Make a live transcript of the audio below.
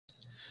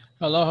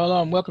Hello,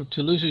 hello, and welcome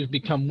to Losers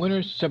Become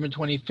Winners.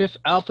 725th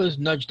Alphas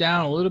nudged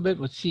down a little bit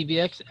with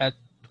CVX at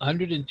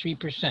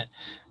 103%.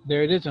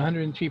 There it is,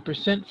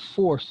 103%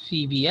 for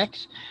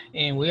CVX,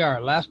 and we are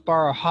last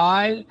bar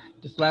high.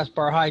 This last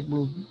bar high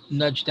moved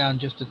nudged down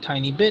just a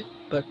tiny bit,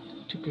 but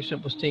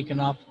 2% was taken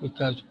off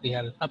because we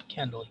had an up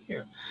candle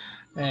here.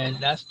 And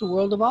that's the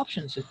world of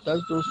options. It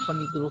does those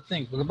funny little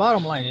things. But the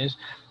bottom line is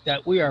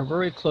that we are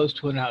very close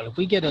to an out. If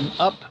we get an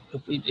up,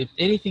 if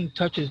anything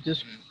touches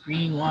this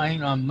green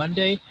line on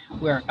Monday,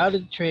 we are out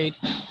of the trade.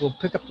 We'll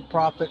pick up the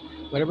profit,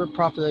 whatever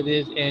profit it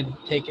is, and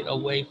take it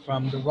away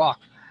from the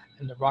rock.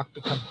 And the rock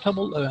becomes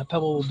pebble,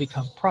 pebble will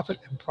become profit,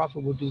 and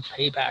profit will do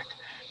payback.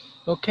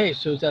 Okay,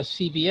 so that's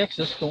CVX.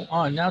 Let's go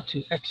on now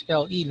to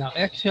XLE. Now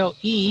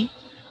XLE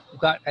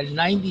got a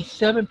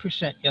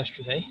 97%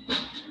 yesterday.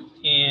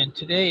 And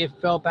today it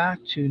fell back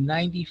to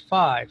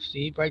 95.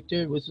 See right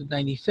there, this is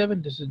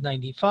 97, this is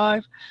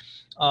 95.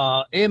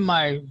 In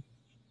my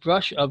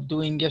rush of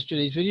doing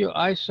yesterday's video,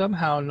 I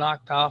somehow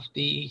knocked off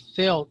the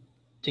sale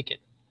ticket.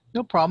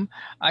 No problem.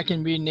 I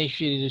can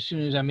reinitiate it as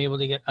soon as I'm able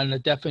to get on the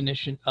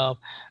definition of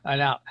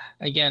an out.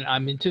 Again,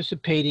 I'm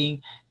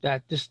anticipating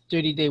that this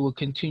 30-day will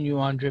continue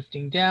on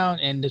drifting down,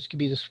 and this could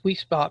be the sweet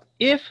spot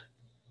if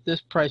this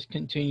price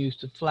continues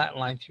to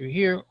flatline through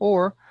here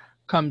or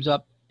comes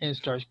up and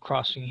starts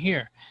crossing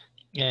here,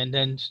 and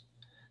then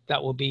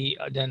that will be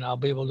then I'll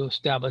be able to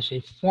establish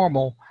a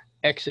formal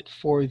exit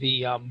for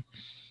the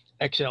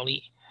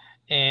XLE.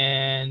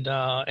 And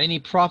any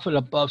profit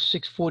above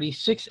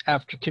 646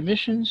 after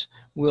commissions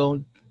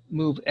will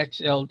move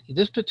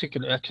this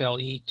particular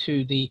XLE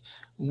to the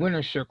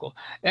winner circle.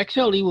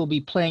 XLE will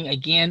be playing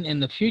again in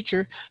the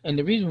future, and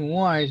the reason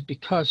why is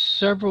because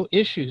several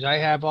issues. I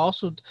have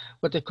also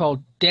what they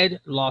call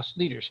dead loss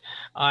leaders.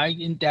 I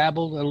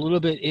dabbled a little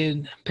bit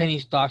in penny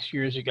stocks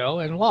years ago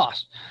and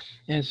lost,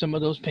 and some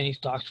of those penny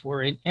stocks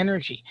were in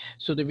energy.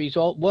 So the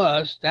result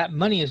was that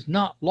money is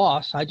not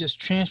lost. I just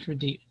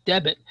transferred the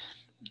debit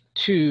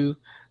to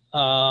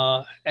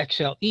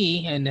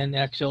XLE, and then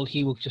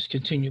XLE will just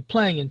continue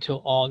playing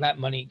until all that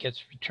money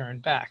gets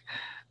returned back.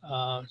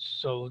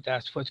 So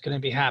that's what's going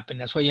to be happening.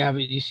 That's why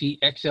you see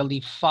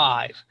XLE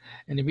 5,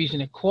 and the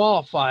reason it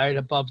qualified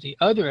above the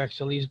other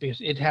XLEs is because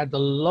it had the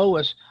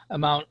lowest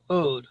amount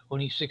owed,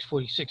 only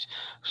 646.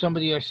 Some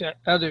of the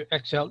other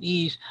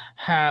XLEs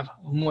have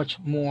much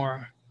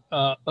more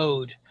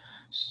owed.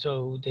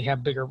 So they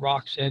have bigger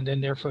rocks, and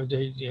then therefore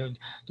the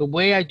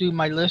way I do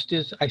my list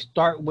is I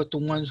start with the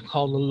ones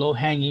called the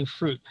low-hanging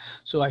fruit.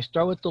 So I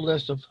start with the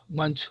list of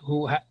ones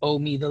who owe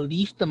me the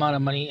least amount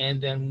of money, and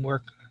then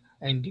work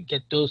and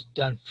get those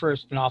done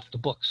first and off the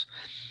books.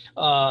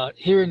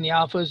 Here in the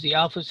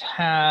alphas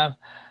have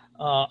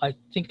I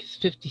think it's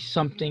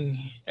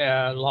 50-something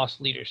loss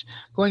leaders.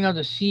 Going on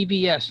to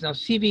CVS. Now,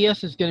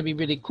 CVS is going to be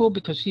really cool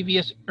because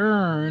CVS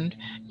earned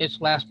its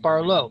last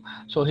bar low.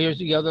 So here's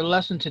the other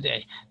lesson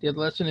today. The other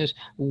lesson is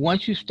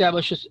once you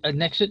establish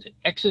an exit,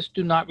 exits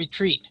do not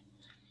retreat.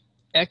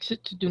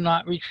 Exits do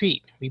not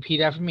retreat.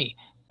 Repeat after me.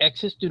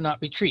 Exits do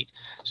not retreat.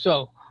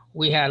 So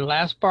we had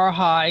last bar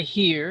high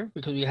here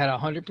because we had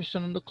 100%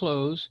 on the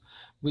close.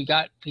 We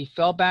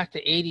fell back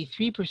to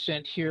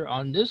 83% here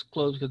on this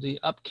close because of the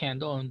up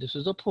candle, and this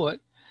is a put.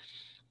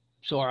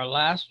 So our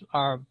last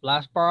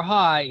bar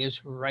high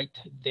is right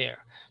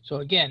there. So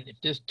again,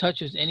 if this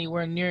touches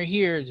anywhere near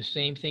here, the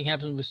same thing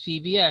happens with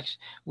CVX.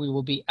 We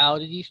will be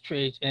out of these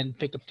trades and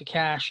pick up the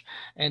cash.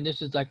 And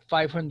this is like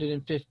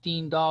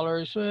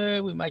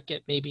 $515. We might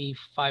get maybe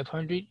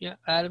 500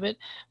 out of it.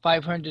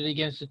 500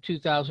 against the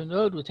 2,000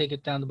 owed will take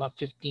it down to about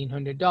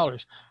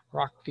 $1,500.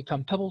 Rock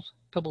become pebbles.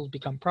 Pebbles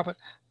become profit.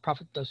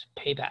 Profit does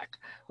payback.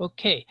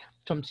 Okay,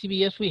 from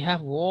CVS we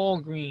have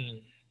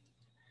Walgreens.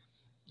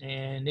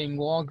 And in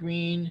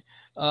Walgreens,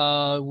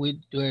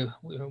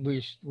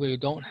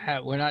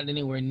 we're not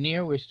anywhere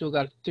near. We still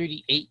got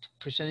 38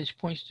 percentage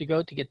points to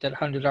go to get that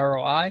 100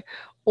 ROI.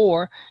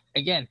 Or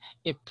again,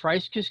 if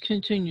price just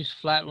continues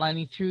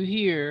flatlining through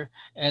here,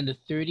 and the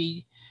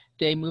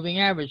 30-day moving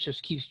average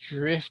just keeps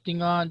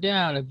drifting on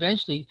down,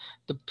 eventually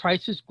the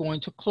price is going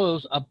to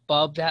close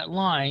above that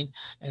line,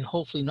 and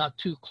hopefully not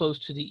too close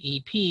to the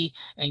EP,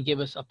 and give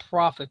us a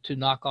profit to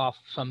knock off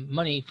some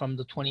money from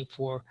the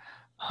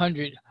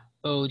 2,400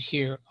 owed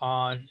here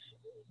on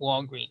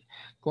Walgreens.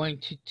 Going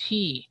to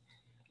T.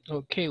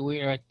 Okay, we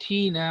are at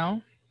T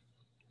now,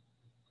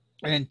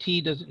 and T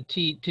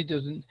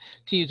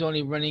is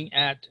only running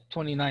at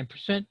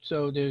 29%,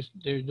 so there's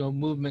no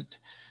movement.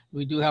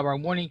 We do have our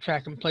warning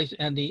track in place,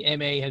 and the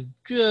MA has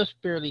just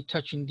barely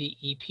touching the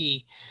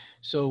EP,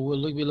 so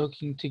we'll be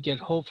looking to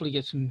hopefully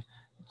get some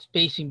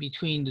spacing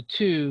between the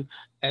two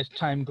as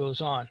time goes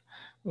on.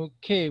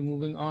 Okay,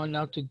 moving on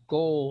now to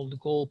gold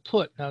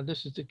put. Now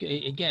this is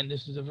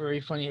this is a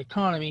very funny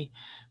economy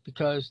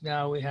because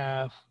now we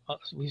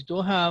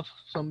still have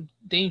some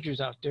dangers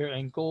out there,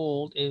 and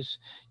gold is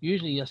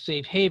usually a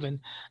safe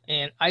haven.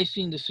 And I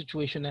seen the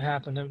situation that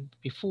happened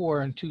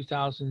before in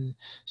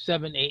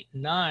 2007, 8,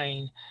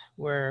 9,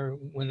 where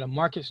when the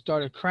market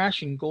started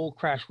crashing, gold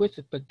crashed with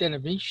it, but then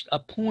it reached a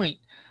point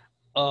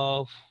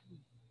of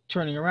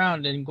turning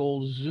around, and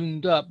gold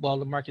zoomed up while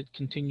the market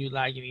continued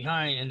lagging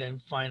behind, and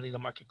then finally the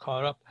market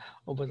caught up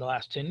over the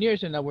last 10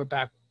 years, and now we're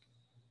back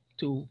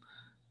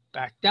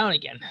down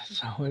again.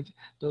 So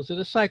those are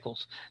the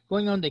cycles.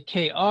 Going on to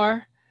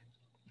KR.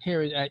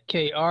 Here at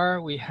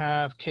KR, we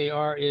have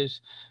KR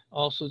is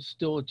also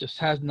still just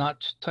has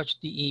not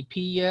touched the EP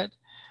yet.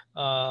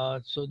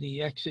 So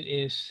the exit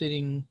is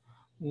sitting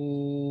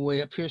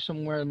way up here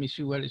somewhere. Let me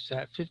see what it's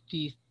at.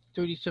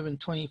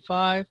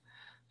 37.25.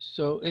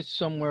 So it's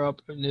somewhere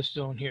up in this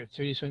zone here,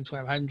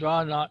 37.25. I haven't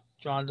not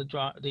drawn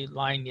the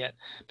line yet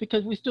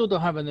because we still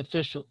don't have an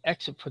official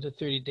exit for the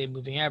 30-day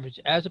moving average.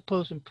 As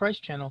opposed to price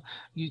channel,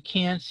 you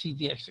can see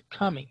the exit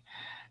coming.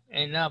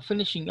 And now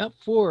finishing up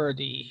for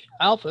the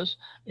alphas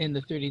in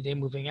the 30-day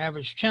moving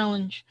average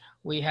challenge,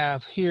 we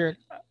have here,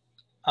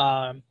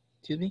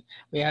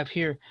 we have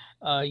here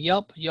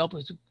YELP. YELP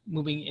is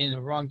moving in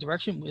the wrong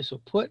direction. This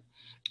will put.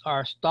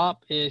 Our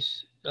stop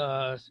is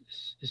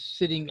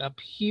sitting up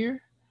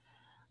here.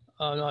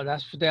 No,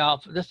 that's for the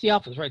alpha. That's the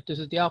alphas, right? This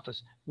is the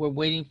alphas. We're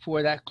waiting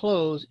for that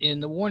close in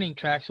the warning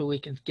track so we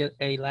can get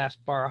a last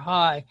bar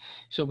high.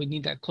 So we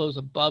need that close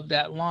above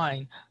that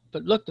line.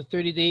 But look, the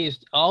 30-day is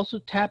also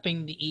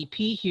tapping the EP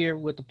here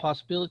with the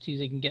possibilities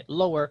it can get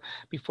lower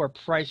before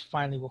price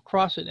finally will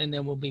cross it, and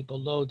then we'll be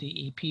below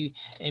the EP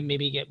and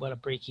maybe get a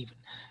break even.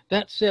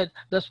 That said,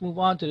 let's move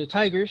on to the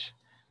Tigers.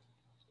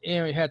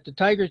 And we have the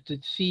Tigers. The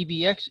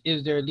CVX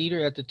is their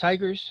leader at the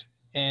Tigers,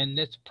 and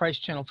that's price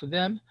channel for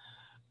them.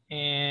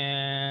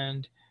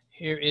 And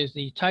here is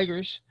the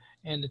Tigers,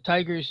 and the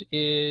Tigers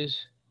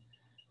is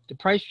the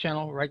price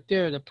channel right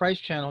there. The price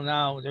channel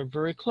now, they're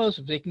very close.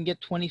 If they can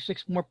get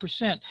 26% more,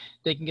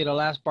 they can get a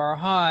last bar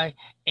high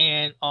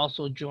and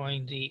also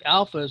join the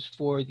alphas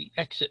for the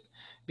exit.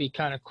 Be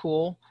kind of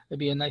cool. It'd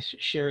be a nice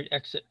shared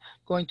exit.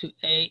 Going to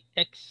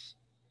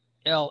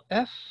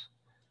XLF.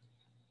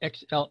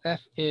 XLF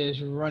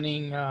is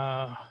running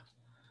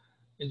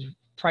is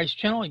price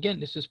channel. Again,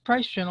 this is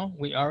price channel.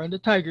 We are in the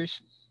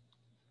Tigers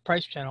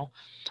price channel.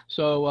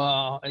 So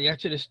the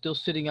exit is still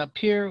sitting up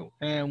here,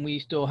 and we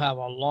still have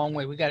a long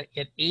way. We got to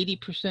get 80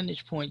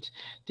 percentage points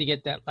to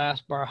get that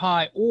last bar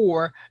high,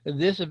 or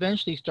this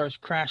eventually starts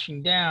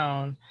crashing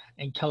down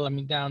and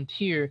coming down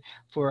here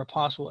for a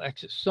possible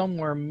exit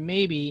somewhere,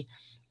 maybe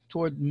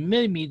toward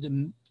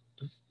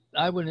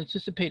I would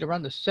anticipate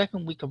around the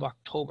second week of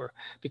October,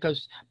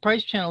 because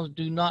price channels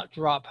do not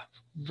drop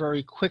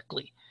very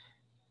quickly.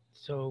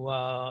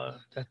 So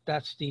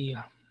that's the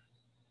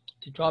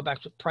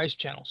drawbacks of price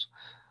channels,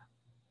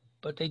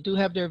 but they do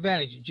have their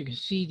advantages. You can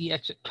see the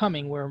exit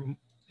coming, where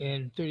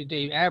in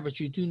 30-day average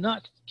you do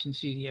not can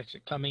see the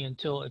exit coming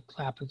until it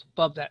happens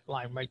above that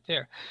line right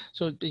there.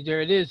 So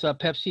there it is.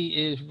 Pepsi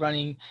is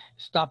running,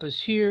 stop is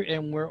here,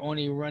 and we're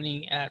only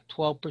running at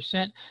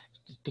 12%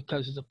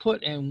 because it's a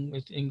put, and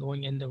it's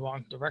going in the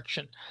wrong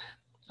direction.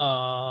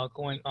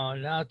 Going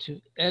on now to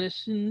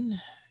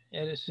Edison.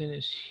 Edison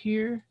is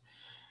here,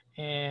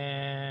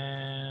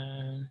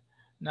 and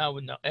now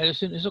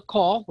Edison is a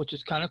call, which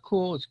is kind of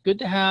cool. It's good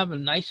to have a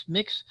nice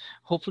mix.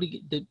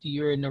 Hopefully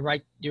you're in the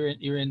right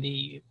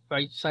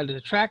side of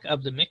the track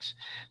of the mix.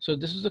 So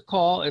this is a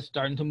call. It's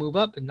starting to move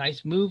up. A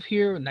nice move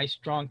here, a nice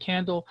strong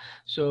candle.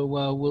 So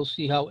we'll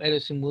see how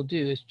Edison will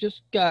do. It's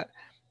just got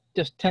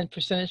 10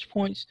 percentage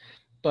points.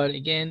 But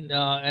again,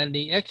 and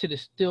the exit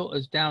is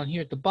down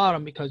here at the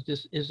bottom because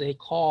this is a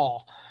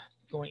call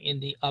going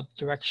in the up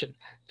direction.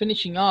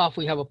 Finishing off,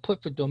 we have a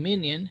put for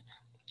Dominion.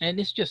 And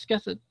it's just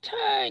got a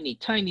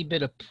tiny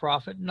bit of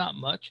profit, not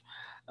much.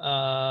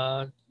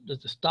 The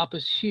stop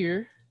is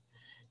here,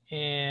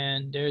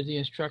 and there's the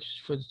instructions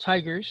for the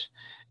Tigers,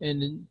 and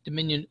the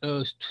Dominion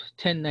owes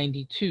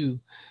 1092.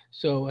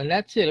 So, and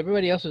that's it.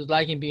 Everybody else is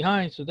lagging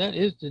behind. So that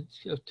is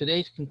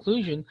today's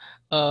conclusion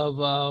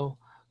of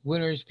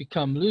winners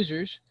become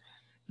losers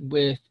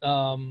with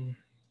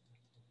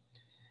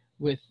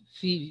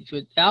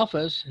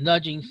alphas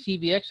nudging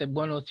CVX at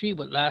 103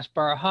 with last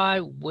bar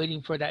high,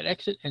 waiting for that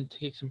exit and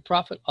take some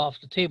profit off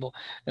the table.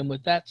 And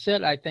with that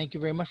said, I thank you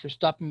very much for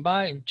stopping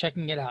by and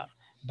checking it out.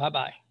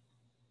 Bye-bye.